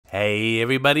Hey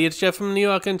everybody, it's Jeff from New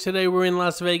York, and today we're in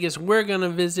Las Vegas. We're going to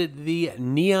visit the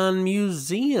Neon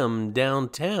Museum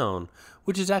downtown,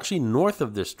 which is actually north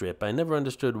of the Strip. I never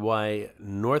understood why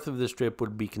north of the Strip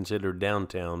would be considered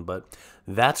downtown, but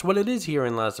that's what it is here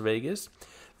in Las Vegas.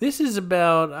 This is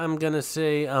about, I'm going to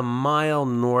say, a mile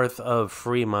north of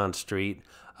Fremont Street.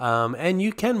 And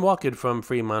you can walk it from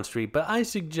Fremont Street, but I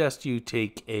suggest you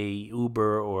take a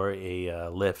Uber or a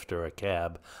Lyft or a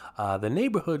cab. The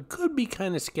neighborhood could be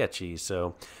kind of sketchy,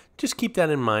 so just keep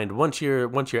that in mind. Once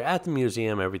you're at the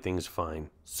museum, everything's fine.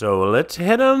 So let's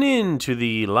head on in to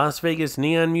the Las Vegas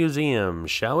Neon Museum,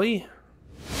 shall we?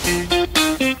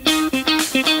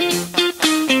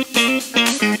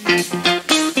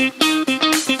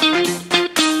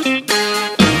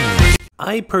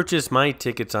 I purchased my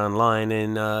tickets online,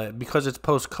 and because it's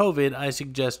post-COVID, I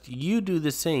suggest you do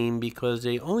the same because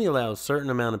they only allow a certain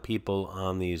amount of people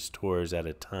on these tours at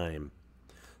a time.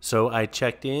 So I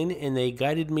checked in, and they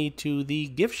guided me to the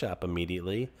gift shop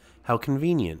immediately. How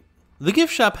convenient. The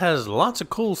gift shop has lots of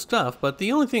cool stuff, but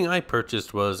the only thing I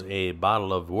purchased was a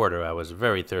bottle of water. I was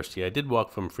very thirsty. I did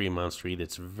walk from Fremont Street.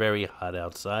 It's very hot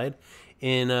outside.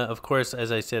 And, of course,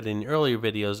 as I said in earlier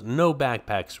videos, no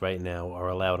backpacks right now are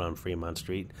allowed on Fremont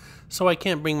Street, so I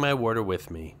can't bring my water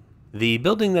with me. The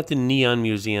building that the Neon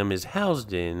Museum is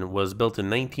housed in was built in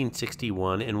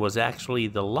 1961 and was actually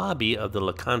the lobby of the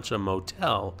La Concha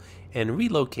Motel and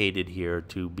relocated here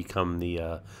to become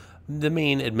the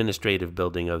main administrative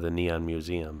building of the Neon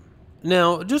Museum.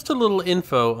 Now, just a little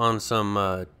info on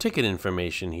some ticket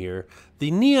information here.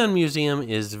 The Neon Museum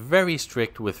is very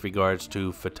strict with regards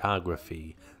to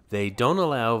photography. They don't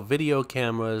allow video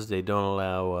cameras, they don't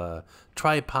allow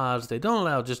tripods, they don't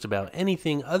allow just about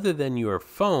anything other than your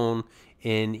phone,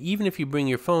 and even if you bring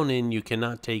your phone in, you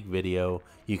cannot take video,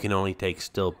 you can only take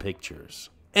still pictures.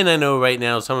 And I know right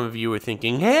now some of you are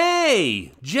thinking,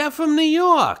 hey, Jeff from New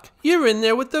York, you're in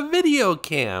there with the video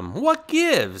cam, what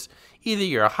gives? Either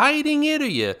you're hiding it, or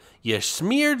you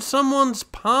smeared someone's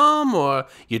palm, or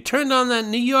you turned on that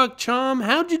New York charm.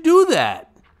 How'd you do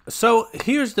that? So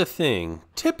here's the thing.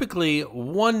 Typically,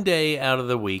 one day out of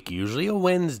the week, usually a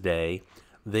Wednesday,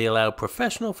 they allow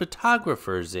professional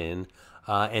photographers in,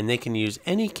 and they can use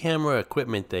any camera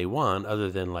equipment they want, other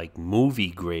than like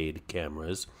movie-grade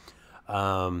cameras.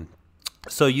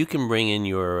 So you can bring in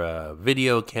your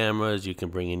video cameras, you can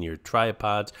bring in your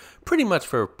tripods, pretty much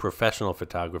for professional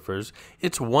photographers.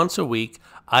 It's once a week.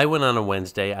 I went on a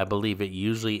Wednesday. I believe it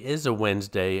usually is a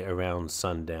Wednesday around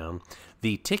sundown.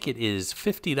 The ticket is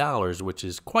 $50, which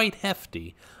is quite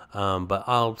hefty, but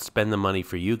I'll spend the money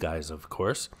for you guys, of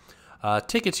course.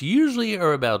 Tickets usually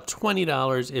are about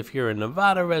 $20. If you're a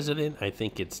Nevada resident, I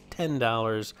think it's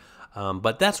 $10,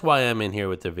 but that's why I'm in here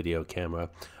with the video camera.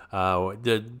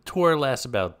 The tour lasts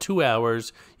about 2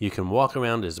 hours. You can walk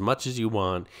around as much as you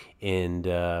want, and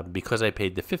because I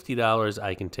paid the $50,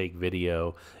 I can take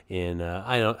video. And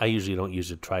I usually don't use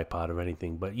a tripod or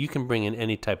anything, but you can bring in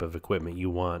any type of equipment you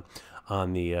want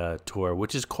on the tour,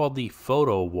 which is called the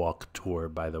Photo Walk Tour,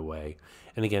 by the way.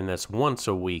 And again, that's once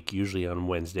a week, usually on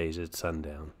Wednesdays at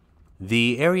sundown.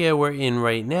 The area we're in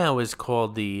right now is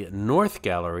called the North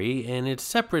Gallery, and it's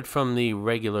separate from the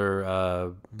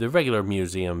regular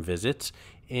museum visits,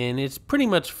 and it's pretty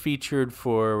much featured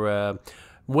for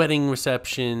wedding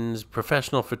receptions,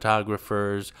 professional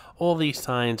photographers. All these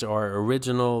signs are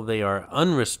original. They are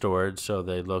unrestored, so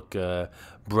they look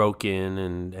broken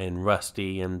and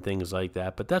rusty and things like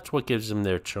that, but that's what gives them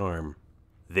their charm.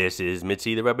 This is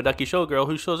Mitzi, the Rubber Ducky Showgirl,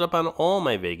 who shows up on all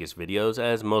my Vegas videos.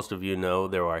 As most of you know,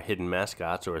 there are hidden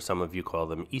mascots, or some of you call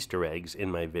them Easter eggs, in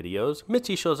my videos.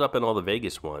 Mitzi shows up in all the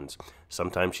Vegas ones.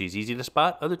 Sometimes she's easy to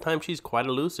spot, other times she's quite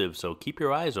elusive, so keep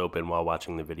your eyes open while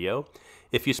watching the video.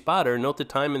 If you spot her, note the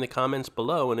time in the comments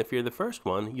below, and if you're the first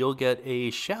one, you'll get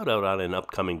a shout out on an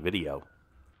upcoming video.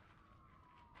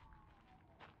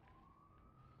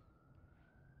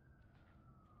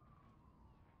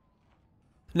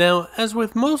 Now, as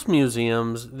with most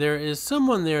museums, there is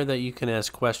someone there that you can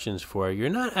ask questions for. You're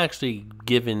not actually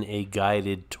given a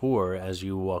guided tour as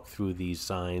you walk through these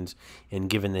signs and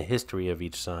given the history of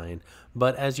each sign.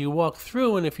 But as you walk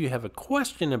through, and if you have a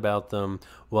question about them,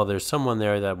 well, there's someone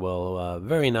there that will, a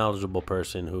very knowledgeable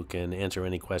person who can answer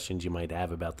any questions you might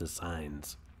have about the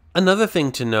signs. Another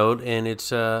thing to note, and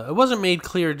it wasn't made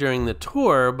clear during the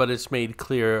tour, but it's made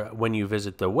clear when you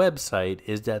visit the website,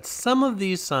 is that some of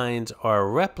these signs are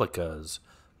replicas,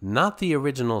 not the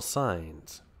original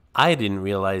signs. I didn't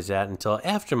realize that until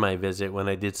after my visit when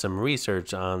I did some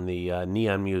research on the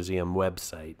Neon Museum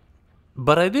website.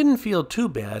 But I didn't feel too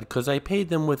bad because I paid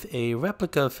them with a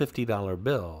replica $50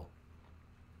 bill.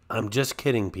 I'm just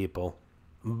kidding, people.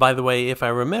 By the way, if I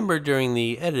remember during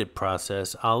the edit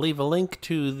process, I'll leave a link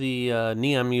to the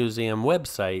Neon Museum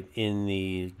website in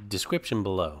the description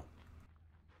below.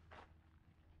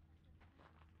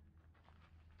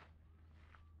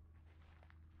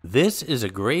 This is a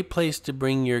great place to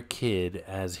bring your kid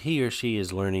as he or she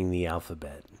is learning the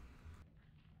alphabet.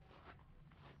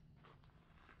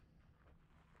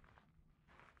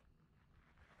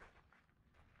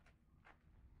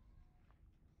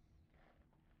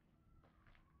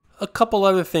 A couple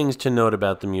other things to note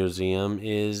about the museum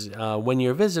is when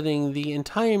you're visiting, the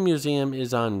entire museum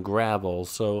is on gravel.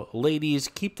 So ladies,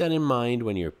 keep that in mind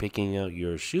when you're picking out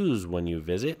your shoes when you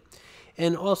visit.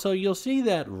 And also, you'll see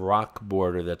that rock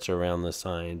border that's around the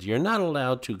signs. You're not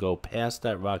allowed to go past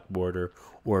that rock border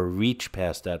or reach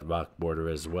past that rock border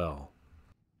as well.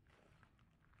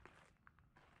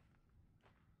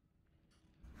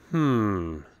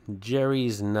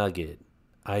 Jerry's Nugget.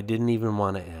 I didn't even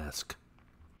want to ask.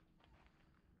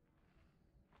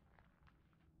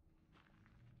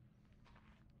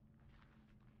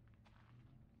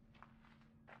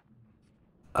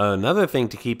 Another thing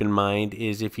to keep in mind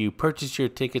is if you purchase your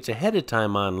tickets ahead of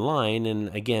time online,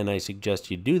 and again, I suggest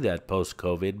you do that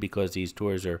post-COVID because these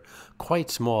tours are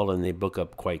quite small and they book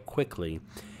up quite quickly.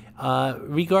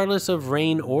 Regardless of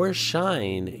rain or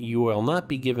shine, you will not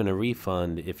be given a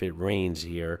refund if it rains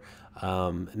here.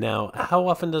 Now, how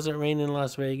often does it rain in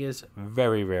Las Vegas?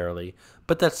 Very rarely,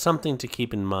 but that's something to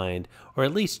keep in mind, or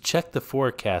at least check the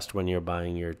forecast when you're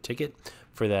buying your ticket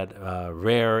for that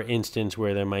rare instance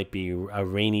where there might be a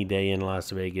rainy day in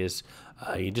Las Vegas.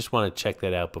 You just want to check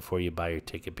that out before you buy your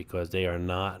ticket because they are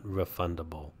not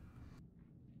refundable.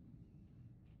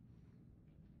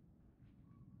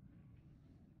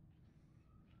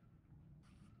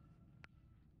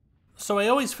 So I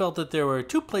always felt that there were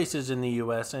two places in the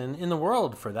U.S. and in the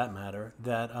world, for that matter,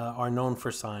 that are known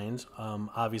for signs.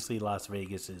 Obviously, Las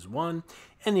Vegas is one,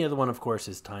 and the other one, of course,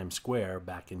 is Times Square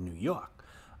back in New York.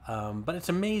 But it's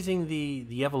amazing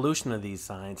the evolution of these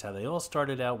signs, how they all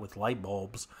started out with light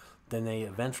bulbs, then they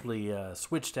eventually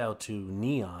switched out to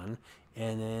neon,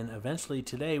 and then eventually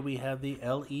today we have the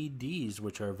LEDs,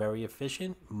 which are very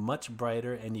efficient, much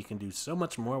brighter, and you can do so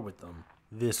much more with them.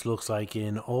 This looks like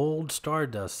an old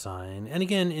Stardust sign, and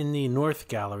again in the North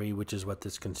Gallery, which is what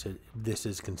this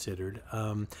is considered.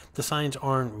 The signs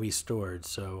aren't restored,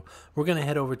 so we're going to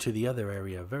head over to the other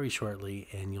area very shortly,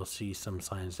 and you'll see some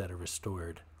signs that are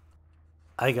restored.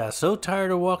 I got so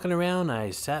tired of walking around,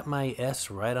 I sat my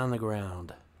S right on the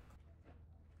ground.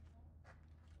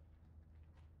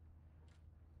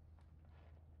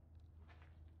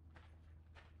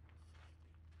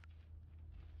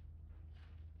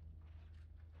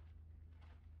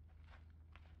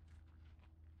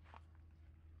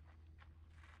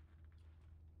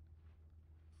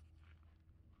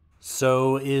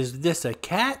 So is this a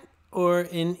cat or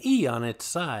an E on its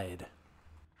side?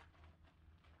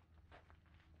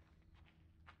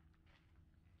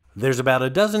 There's about a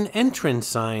dozen entrance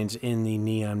signs in the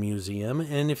Neon Museum,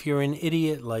 and if you're an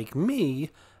idiot like me,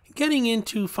 getting in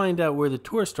to find out where the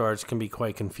tour starts can be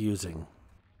quite confusing.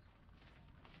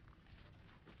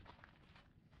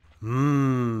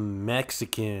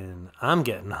 Mexican. I'm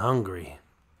getting hungry.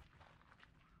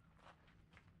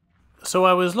 So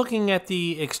I was looking at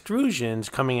the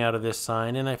extrusions coming out of this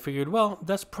sign, and I figured, well,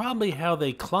 that's probably how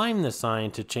they climb the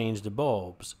sign to change the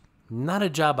bulbs. Not a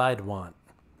job I'd want.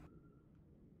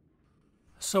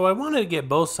 So I wanted to get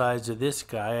both sides of this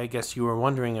guy. I guess you were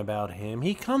wondering about him.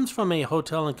 He comes from a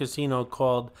hotel and casino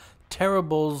called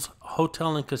Terrible's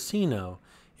Hotel and Casino.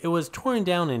 It was torn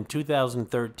down in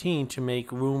 2013 to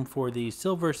make room for the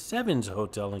Silver Sevens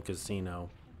Hotel and Casino.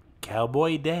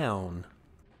 Cowboy down.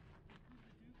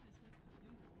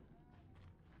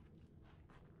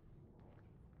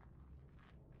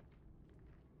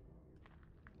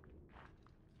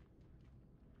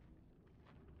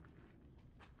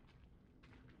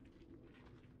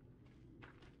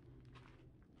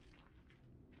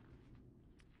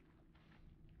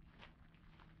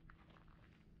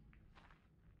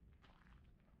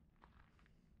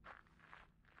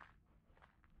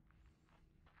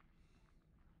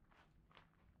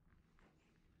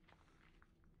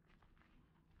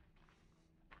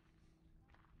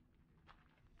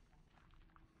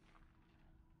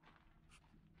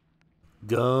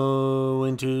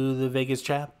 Going to the Vegas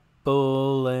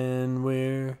Chapel and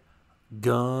we're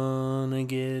gonna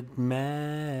get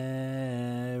married.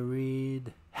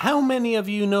 How many of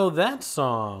you know that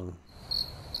song?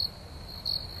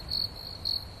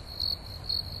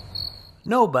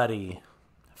 Nobody.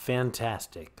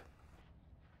 Fantastic.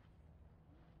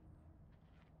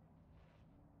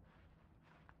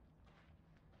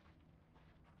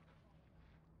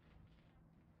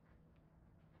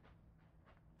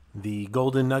 The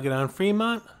Golden Nugget on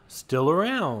Fremont, still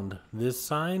around. This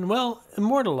sign, well,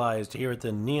 immortalized here at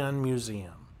the Neon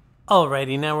Museum.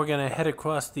 Alrighty, now we're going to head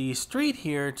across the street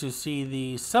here to see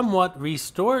the somewhat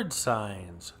restored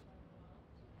signs.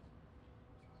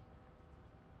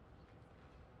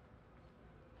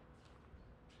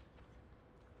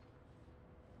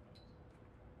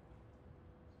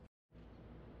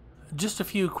 Just a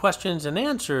few questions and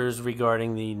answers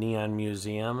regarding the Neon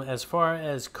Museum. As far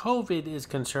as COVID is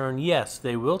concerned, yes,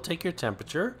 they will take your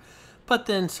temperature, but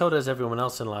then so does everyone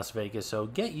else in Las Vegas, so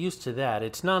get used to that.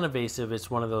 It's non-invasive,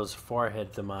 it's one of those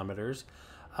forehead thermometers.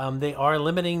 They are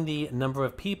limiting the number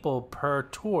of people per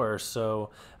tour, so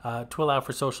to allow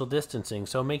for social distancing.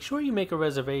 So make sure you make a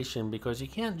reservation because you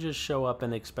can't just show up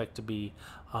and expect to be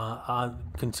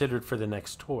considered for the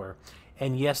next tour.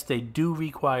 And yes, they do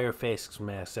require face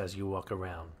masks as you walk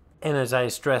around. And as I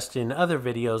stressed in other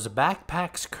videos,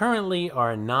 backpacks currently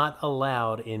are not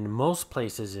allowed in most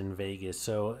places in Vegas.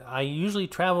 So I usually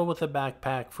travel with a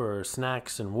backpack for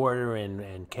snacks and water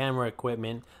and camera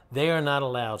equipment. They are not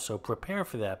allowed, so prepare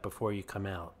for that before you come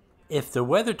out. If the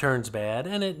weather turns bad,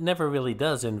 and it never really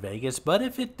does in Vegas, but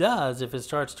if it does, if it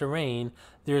starts to rain,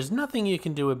 there's nothing you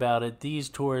can do about it. These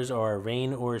tours are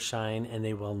rain or shine, and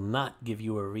they will not give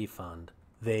you a refund.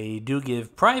 They do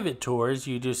give private tours.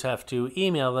 You just have to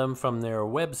email them from their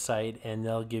website, and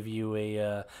they'll give you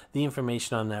the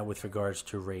information on that with regards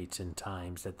to rates and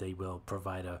times that they will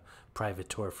provide a private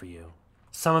tour for you.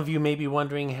 Some of you may be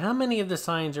wondering how many of the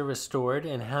signs are restored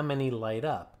and how many light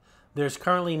up. There's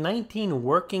currently 19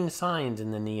 working signs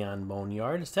in the Neon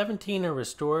Boneyard. 17 are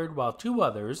restored, while 2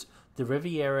 others, the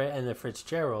Riviera and the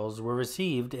Fitzgeralds, were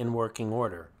received in working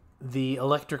order. The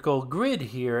electrical grid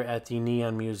here at the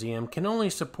Neon Museum can only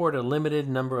support a limited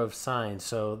number of signs,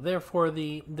 so therefore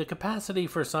the capacity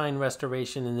for sign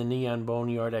restoration in the Neon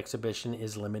Boneyard exhibition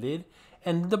is limited,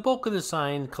 and the bulk of the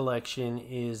sign collection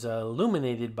is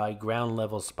illuminated by ground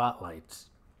level spotlights.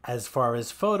 As far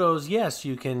as photos, yes,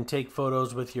 you can take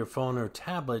photos with your phone or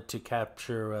tablet to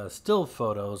capture still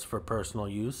photos for personal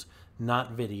use,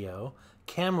 not video.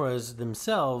 Cameras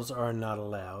themselves are not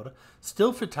allowed.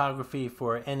 Still photography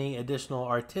for any additional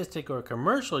artistic or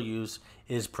commercial use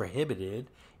is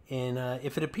prohibited. And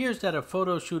if it appears that a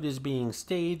photo shoot is being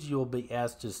staged, you'll be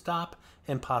asked to stop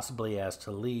and possibly asked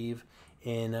to leave.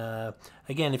 And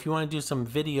again, if you want to do some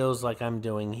videos like I'm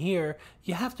doing here,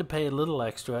 you have to pay a little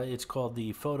extra. It's called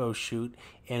the photo shoot,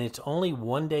 and it's only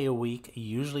 1 day a week,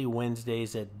 usually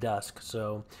Wednesdays at dusk.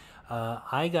 So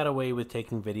I got away with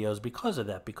taking videos because of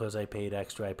that, because I paid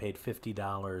extra. I paid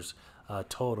 $50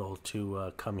 total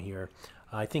to come here.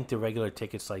 I think the regular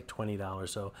ticket's like $20.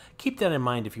 So keep that in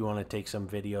mind if you want to take some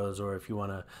videos, or if you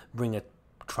want to bring a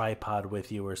tripod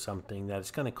with you or something, that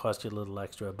it's going to cost you a little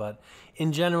extra. But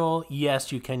in general,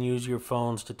 yes, you can use your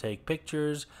phones to take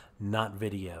pictures, not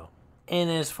video. And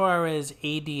as far as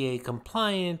ADA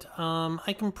compliant,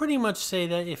 I can pretty much say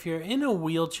that if you're in a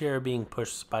wheelchair being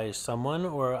pushed by someone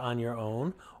or on your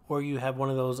own, or you have one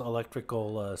of those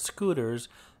electrical scooters,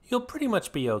 you'll pretty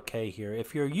much be okay here.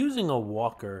 If you're using a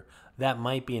walker, that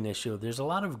might be an issue. There's a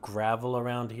lot of gravel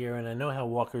around here, and I know how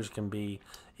walkers can be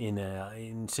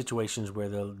in situations where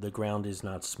the ground is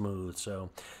not smooth. So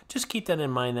just keep that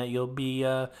in mind, that you'll be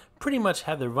pretty much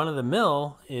have the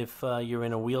run-of-the-mill if you're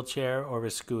in a wheelchair or a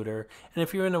scooter. And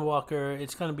if you're in a walker,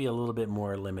 it's going to be a little bit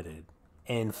more limited.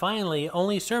 And finally,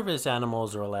 only service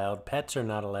animals are allowed. Pets are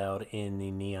not allowed in the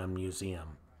Neon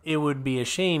Museum. It would be a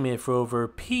shame if Rover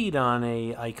peed on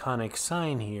a iconic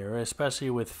sign here, especially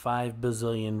with 5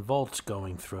 bazillion volts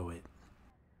going through it.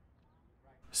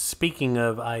 Speaking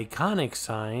of iconic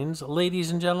signs,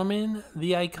 ladies and gentlemen,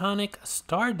 the iconic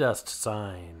Stardust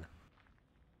sign.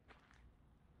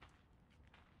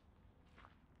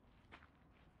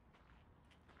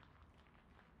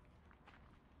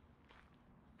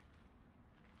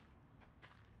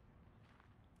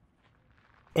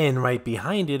 And right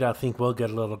behind it, I think we'll get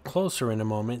a little closer in a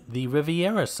moment, the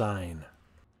Riviera sign.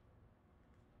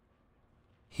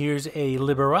 Here's a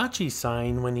Liberace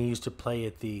sign when he used to play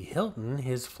at the Hilton.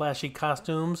 His flashy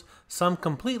costumes, some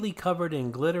completely covered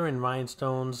in glitter and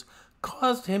rhinestones,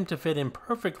 caused him to fit in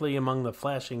perfectly among the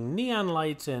flashing neon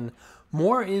lights and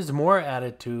more is more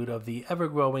attitude of the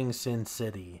ever-growing Sin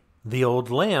City. The old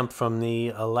lamp from the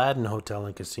Aladdin Hotel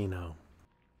and Casino.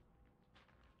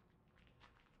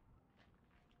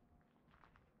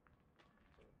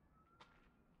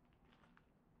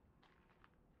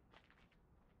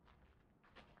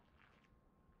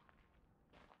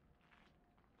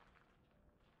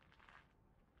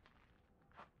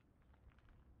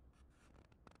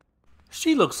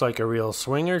 She looks like a real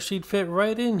swinger. She'd fit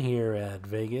right in here at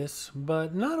Vegas.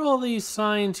 But not all these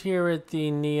signs here at the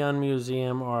Neon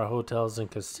Museum are hotels and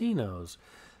casinos.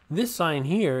 This sign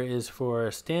here is for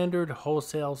a standard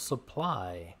wholesale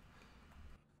supply.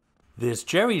 This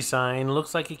Jerry sign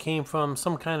looks like it came from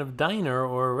some kind of diner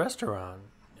or restaurant.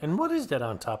 And what is that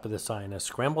on top of the sign? A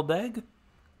scrambled egg?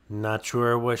 Not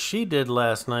sure what she did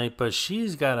last night, but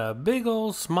she's got a big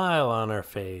old smile on her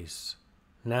face.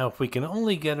 Now if we can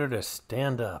only get her to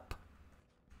stand up.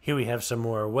 Here we have some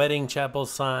more wedding chapel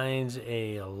signs,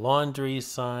 a laundry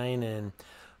sign, and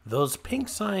those pink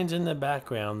signs in the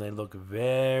background, they look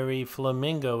very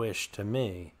flamingo-ish to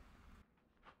me.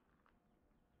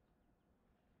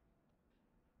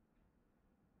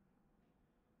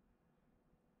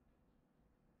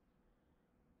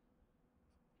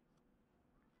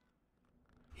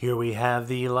 Here we have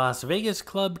the Las Vegas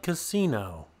Club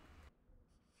Casino.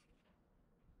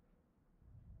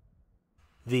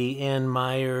 The Ann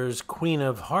Myers Queen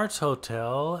of Hearts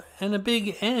Hotel, and a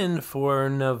big N for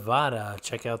Nevada.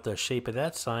 Check out the shape of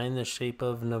that sign, the shape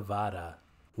of Nevada,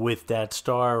 with that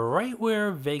star right where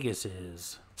Vegas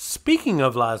is. Speaking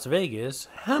of Las Vegas,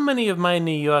 how many of my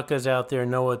New Yorkers out there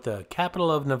know what the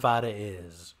capital of Nevada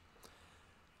is?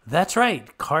 That's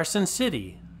right, Carson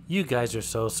City. You guys are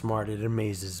so smart, it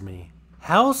amazes me.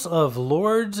 House of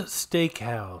Lords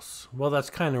Steakhouse. Well, that's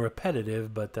kind of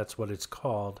repetitive, but that's what it's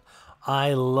called.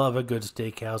 I love a good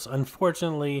steakhouse.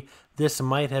 Unfortunately, this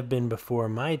might have been before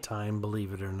my time,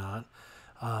 believe it or not.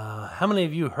 How many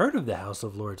of you heard of the House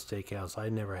of Lords Steakhouse? I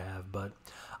never have, but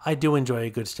I do enjoy a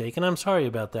good steak, and I'm sorry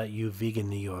about that, you vegan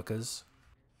New Yorkers.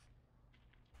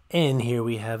 And here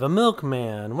we have a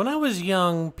milkman. When I was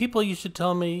young, people used to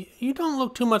tell me, you don't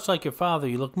look too much like your father,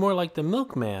 you look more like the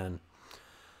milkman.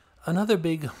 Another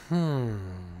big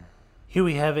Here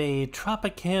we have a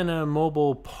Tropicana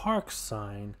Mobile Park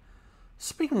sign.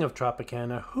 Speaking of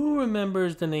Tropicana, who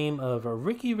remembers the name of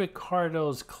Ricky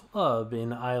Ricardo's club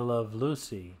in I Love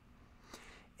Lucy?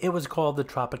 It was called the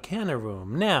Tropicana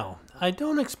Room. Now, I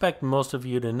don't expect most of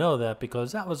you to know that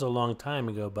because that was a long time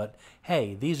ago, but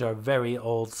hey, these are very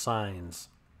old signs.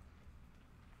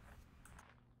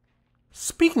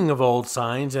 Speaking of old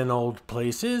signs and old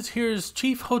places, here's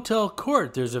Chief Hotel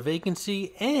Court. There's a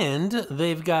vacancy and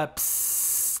they've got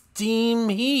steam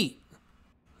heat.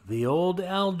 The old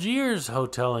Algiers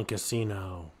Hotel and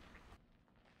Casino.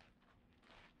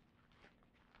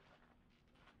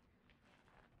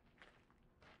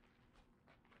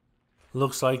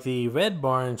 Looks like the Red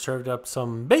Barn served up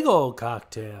some big old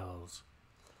cocktails.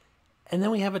 And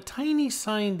then we have a tiny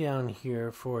sign down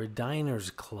here for a Diners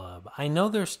Club. I know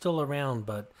they're still around,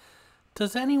 but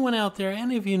does anyone out there,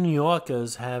 any of you New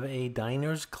Yorkers, have a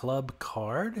Diners Club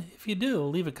card? If you do,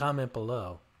 leave a comment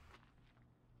below.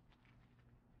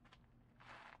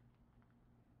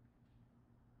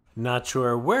 Not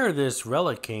sure where this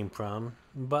relic came from,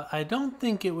 but I don't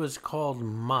think it was called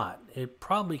Mott. It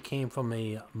probably came from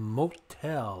a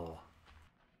motel.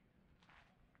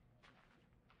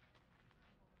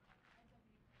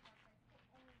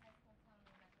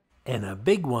 And a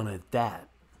big one at that.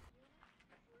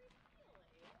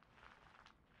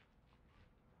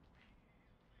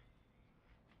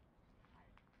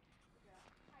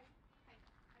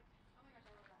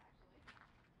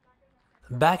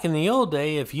 Back in the old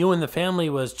day, if you and the family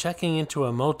was checking into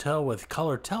a motel with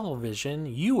color television,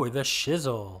 you were the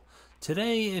shizzle.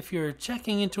 Today, if you're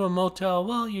checking into a motel,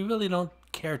 well, you really don't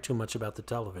care too much about the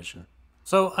television.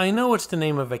 So I know it's the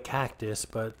name of a cactus,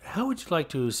 but how would you like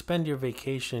to spend your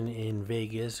vacation in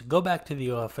Vegas? Go back to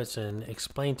the office and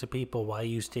explain to people why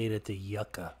you stayed at the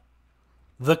Yucca.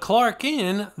 The Clark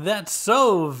Inn, that's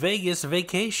so Vegas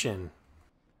vacation.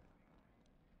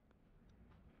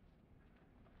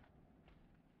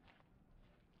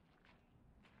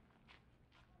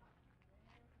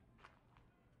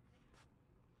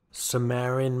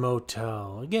 Samarin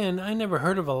Motel. Again, I never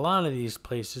heard of a lot of these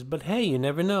places, but hey, you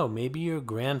never know. Maybe your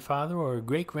grandfather or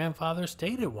great-grandfather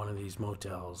stayed at one of these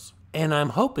motels. And I'm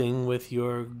hoping with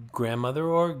your grandmother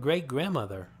or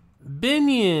great-grandmother.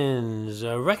 Binion's,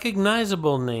 a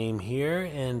recognizable name here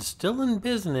and still in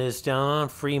business down on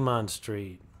Fremont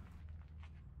Street.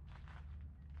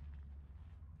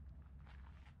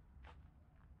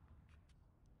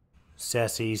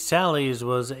 Sassy Sally's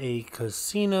was a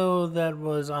casino that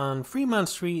was on Fremont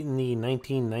Street in the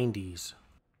 1990s.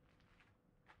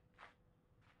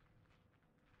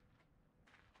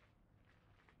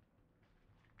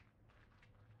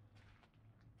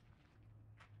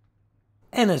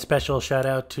 And a special shout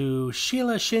out to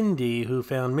Sheila Shindy, who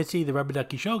found Mitzi the Rubber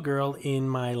Ducky Showgirl in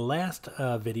my last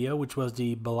video, which was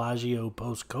the Bellagio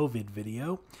post-COVID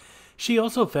video. She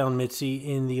also found Mitzi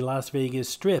in the Las Vegas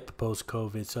Strip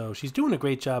post-COVID, so she's doing a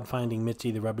great job finding Mitzi,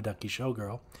 the rubber ducky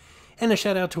showgirl. And a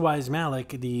shout out to Wise Malik,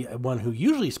 the one who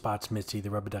usually spots Mitzi,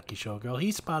 the rubber ducky showgirl.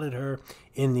 He spotted her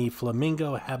in the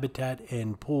flamingo habitat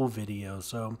and pool video.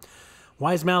 So,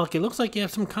 Wise Malik, it looks like you have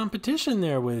some competition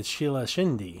there with Sheila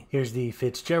Shindy. Here's the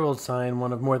Fitzgerald sign,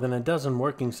 one of more than a dozen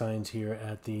working signs here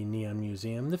at the Neon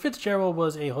Museum. The Fitzgerald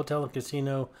was a hotel and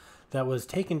casino that was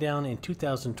taken down in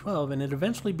 2012, and it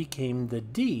eventually became the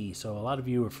D. So a lot of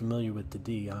you are familiar with the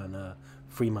D on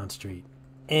Fremont Street.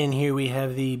 And here we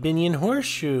have the Binion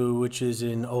Horseshoe, which is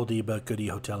an oldie but goodie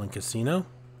hotel and casino.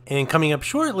 And coming up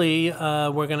shortly,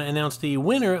 we're going to announce the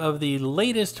winner of the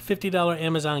latest $50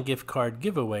 Amazon gift card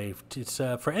giveaway. It's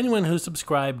for anyone who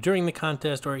subscribed during the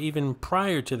contest or even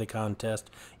prior to the contest.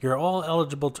 You're all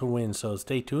eligible to win, so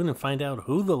stay tuned and find out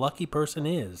who the lucky person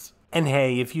is. And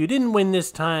hey, if you didn't win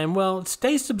this time, well,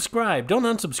 stay subscribed. Don't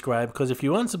unsubscribe, because if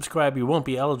you unsubscribe, you won't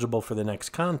be eligible for the next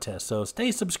contest. So stay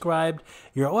subscribed.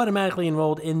 You're automatically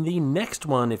enrolled in the next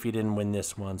one if you didn't win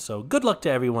this one. So good luck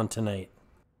to everyone tonight.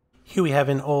 Here we have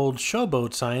an old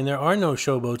showboat sign. There are no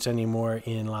showboats anymore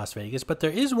in Las Vegas, but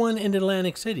there is one in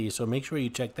Atlantic City, so make sure you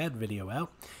check that video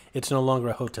out. It's no longer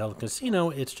a hotel casino,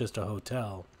 it's just a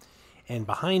hotel. And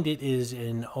behind it is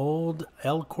an old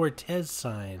El Cortez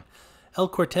sign. El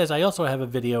Cortez, I also have a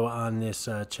video on this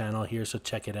channel here, so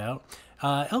check it out.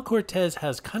 El Cortez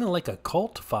has kind of like a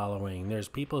cult following. There's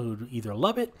people who either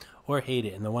love it or hate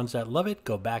it, and the ones that love it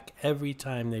go back every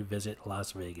time they visit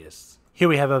Las Vegas. Here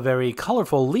we have a very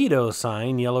colorful Lido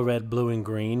sign, yellow, red, blue, and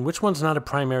green. Which one's not a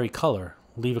primary color?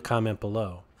 Leave a comment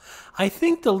below. I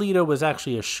think the Lido was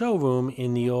actually a showroom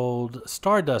in the old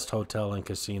Stardust Hotel and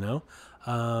Casino.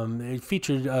 It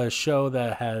featured a show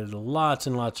that had lots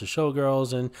and lots of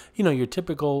showgirls and, you know, your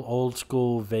typical old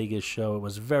school Vegas show. It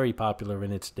was very popular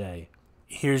in its day.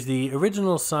 Here's the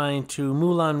original sign to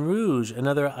Moulin Rouge,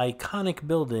 another iconic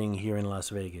building here in Las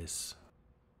Vegas.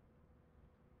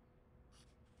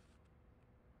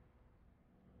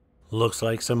 Looks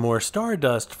like some more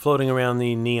stardust floating around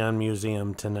the Neon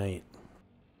Museum tonight.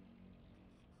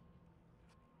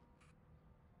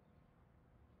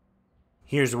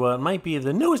 Here's what might be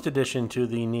the newest addition to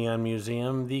the Neon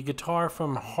Museum, the guitar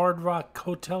from Hard Rock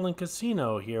Hotel and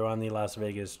Casino here on the Las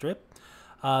Vegas Strip.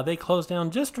 They closed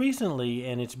down just recently,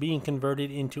 and it's being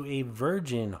converted into a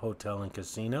Virgin Hotel and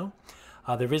Casino.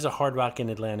 There is a Hard Rock in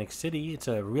Atlantic City. It's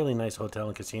a really nice hotel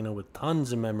and casino with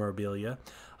tons of memorabilia.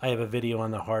 I have a video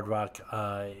on the Hard Rock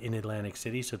in Atlantic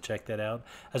City, so check that out,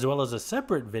 as well as a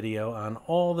separate video on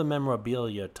all the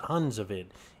memorabilia, tons of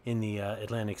it, in the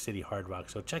Atlantic City Hard Rock,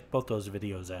 so check both those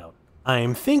videos out.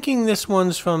 I'm thinking this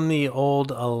one's from the old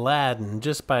Aladdin,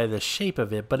 just by the shape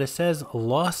of it, but it says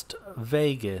Lost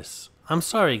Vegas. I'm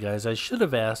sorry guys, I should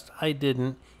have asked, I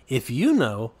didn't. If you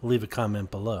know, leave a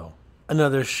comment below.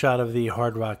 Another shot of the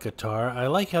Hard Rock guitar. I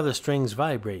like how the strings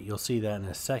vibrate, you'll see that in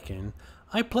a second.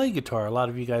 I play guitar, a lot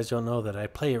of you guys don't know that. I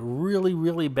play it really,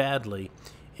 really badly.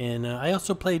 And I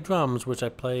also play drums, which I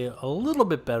play a little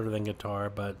bit better than guitar,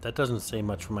 but that doesn't say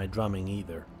much for my drumming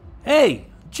either. Hey,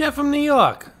 Jeff from New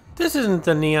York. This isn't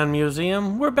the Neon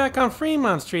Museum. We're back on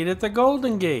Fremont Street at the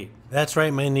Golden Gate. That's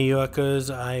right, my New Yorkers.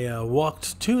 I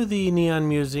walked to the Neon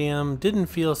Museum, didn't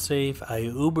feel safe. I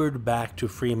Ubered back to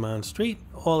Fremont Street.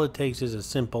 All it takes is a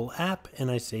simple app, and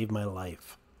I saved my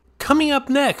life. Coming up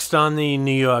next on the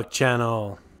New York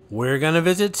channel, we're going to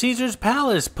visit Caesar's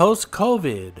Palace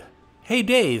post-COVID. Hey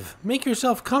Dave, make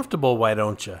yourself comfortable, why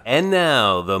don't you? And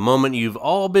now, the moment you've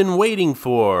all been waiting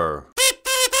for.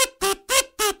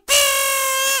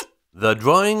 The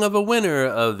drawing of a winner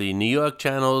of the New York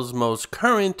channel's most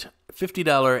current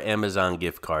 $50 Amazon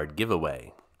gift card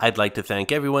giveaway. I'd like to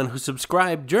thank everyone who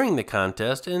subscribed during the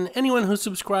contest, and anyone who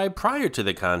subscribed prior to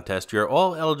the contest. You're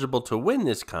all eligible to win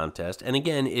this contest, and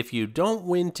again, if you don't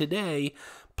win today,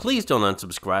 please don't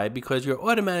unsubscribe because you're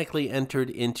automatically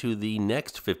entered into the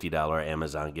next $50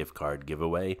 Amazon gift card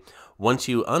giveaway. Once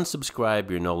you unsubscribe,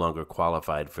 you're no longer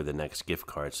qualified for the next gift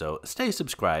card, so stay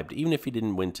subscribed. Even if you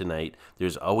didn't win tonight,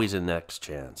 there's always a next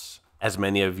chance. As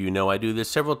many of you know, I do this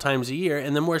several times a year,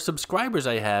 and the more subscribers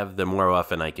I have, the more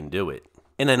often I can do it.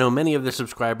 And I know many of the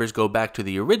subscribers go back to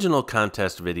the original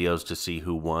contest videos to see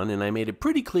who won, and I made it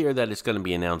pretty clear that it's going to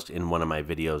be announced in one of my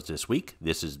videos this week.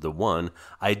 This is the one.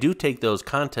 I do take those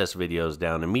contest videos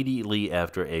down immediately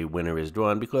after a winner is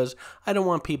drawn because I don't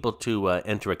want people to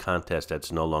enter a contest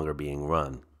that's no longer being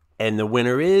run. And the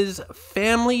winner is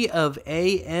Family of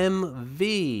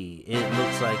AMV. It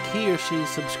looks like he or she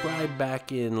subscribed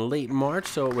back in late March,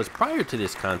 so it was prior to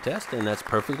this contest, and that's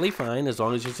perfectly fine. As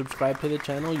long as you subscribe to the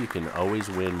channel, you can always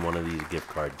win one of these gift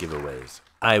card giveaways.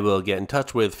 I will get in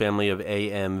touch with family of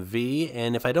AMV,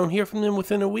 and if I don't hear from them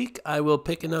within a week, I will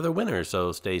pick another winner,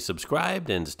 so stay subscribed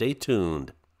and stay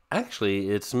tuned. Actually,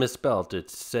 it's misspelt.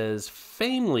 It says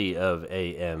family of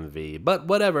AMV, but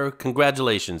whatever.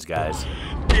 Congratulations, guys.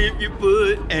 If you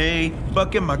put a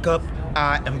buck in my cup,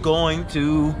 I am going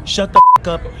to shut the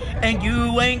up. And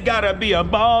you ain't gotta be a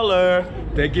baller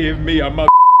to give me a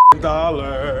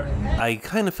dollar. I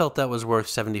kind of felt that was worth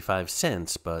 75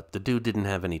 cents, but the dude didn't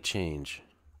have any change.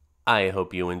 I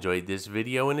hope you enjoyed this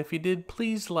video, and if you did,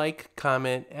 please like,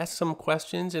 comment, ask some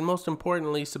questions, and most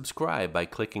importantly, subscribe by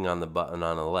clicking on the button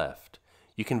on the left.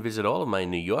 You can visit all of my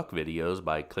New York videos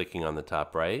by clicking on the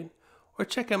top right, or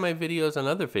check out my videos on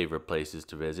other favorite places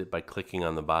to visit by clicking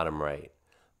on the bottom right.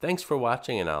 Thanks for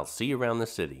watching, and I'll see you around the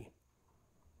city.